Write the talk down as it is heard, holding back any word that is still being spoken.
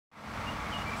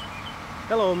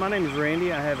Hello, my name is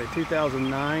Randy. I have a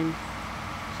 2009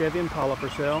 Chevy Impala for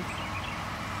sale.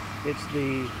 It's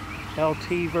the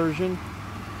LT version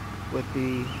with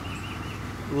the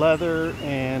leather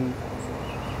and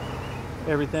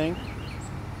everything.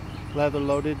 Leather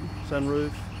loaded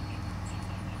sunroof.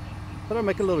 Thought I'd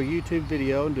make a little YouTube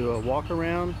video and do a walk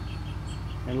around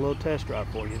and a little test drive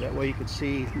for you. That way you can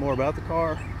see more about the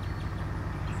car.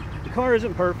 The car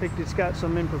isn't perfect. It's got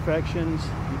some imperfections.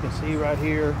 You can see right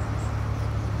here.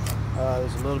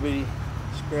 There's a little bitty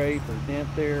scrape or dent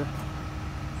there.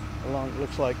 It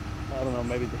looks like, I don't know,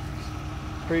 maybe the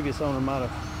previous owner might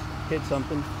have hit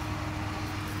something.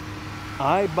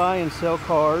 I buy and sell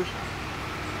cars.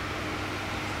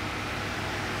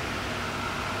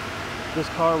 This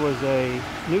car was a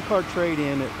new car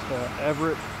trade-in at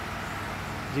Everett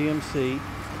GMC.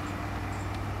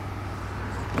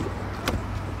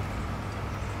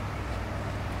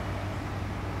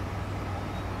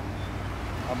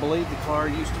 I believe the car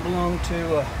used to belong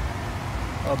to,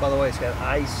 oh, by the way, it's got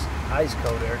ice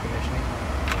cold air conditioning.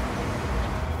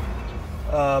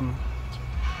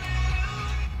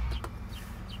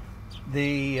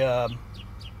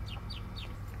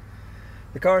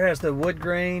 The car has the wood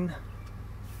grain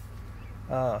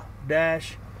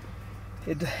dash.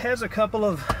 It has a couple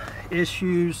of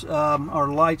issues. Our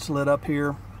lights lit up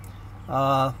here.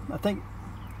 I think,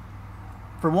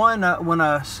 for one, when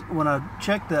I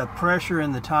check the pressure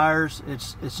in the tires,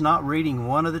 it's not reading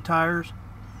one of the tires,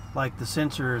 like the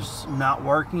sensor is not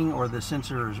working or the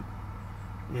sensor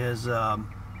is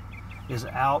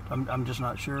out. I'm just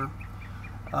not sure.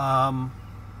 And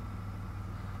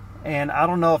I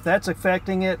don't know if that's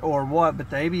affecting it or what, but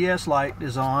the ABS light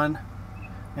is on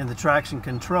and the traction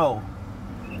control.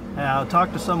 Now, I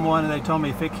talked to someone and they told me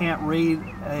if it can't read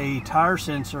a tire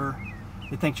sensor,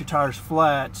 it thinks your tire's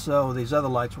flat, so these other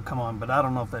lights will come on, but I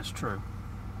don't know if that's true.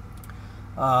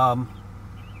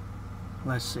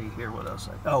 Let's see here, what else?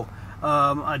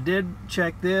 I did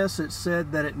check this. It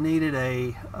said that it needed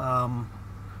a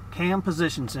cam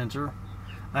position sensor.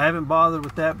 I haven't bothered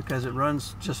with that because it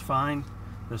runs just fine.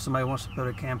 If somebody wants to put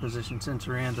a cam position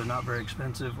sensor in, they're not very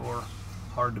expensive or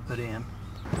hard to put in.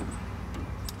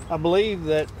 I believe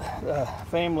that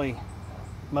family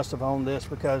must have owned this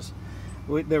because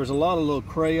there was a lot of little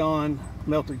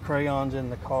melted crayons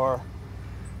in the car,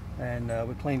 and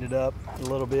we cleaned it up a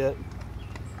little bit.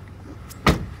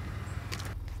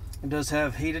 It does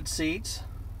have heated seats.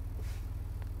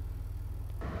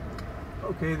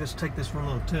 Okay, let's take this for a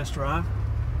little test drive.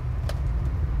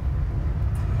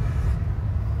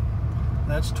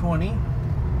 That's 20,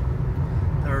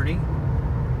 30,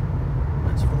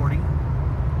 that's 40,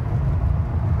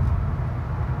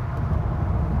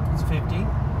 that's 50.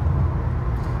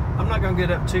 I'm not going to get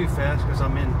up too fast because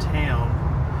I'm in town.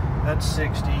 That's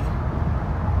 60. You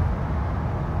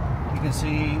can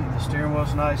see the steering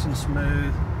wheel's nice and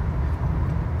smooth.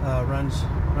 Runs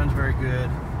very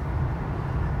good.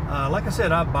 Like I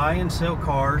said, I buy and sell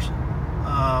cars.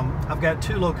 I've got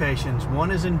two locations.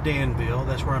 One is in Danville.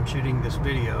 That's where I'm shooting this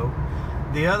video.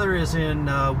 The other is in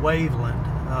Waveland,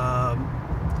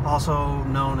 also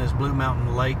known as Blue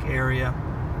Mountain Lake area,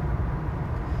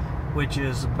 which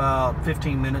is about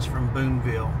 15 minutes from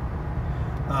Boonville.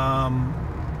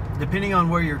 Depending on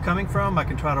where you're coming from, I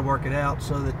can try to work it out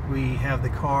so that we have the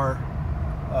car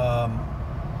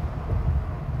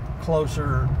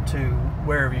closer to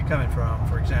wherever you're coming from.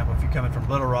 For example, if you're coming from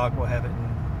Little Rock, we'll have it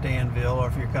in Danville, or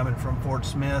if you're coming from Fort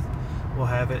Smith, we'll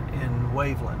have it in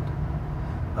Waveland.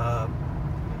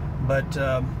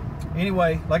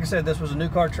 Anyway, like I said, this was a new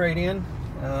car trade-in.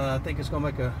 I think it's going to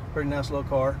make a pretty nice little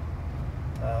car.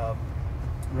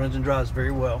 Runs and drives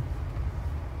very well.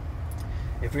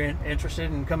 If you're interested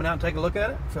in coming out and taking a look at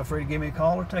it, feel free to give me a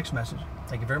call or text message.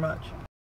 Thank you very much.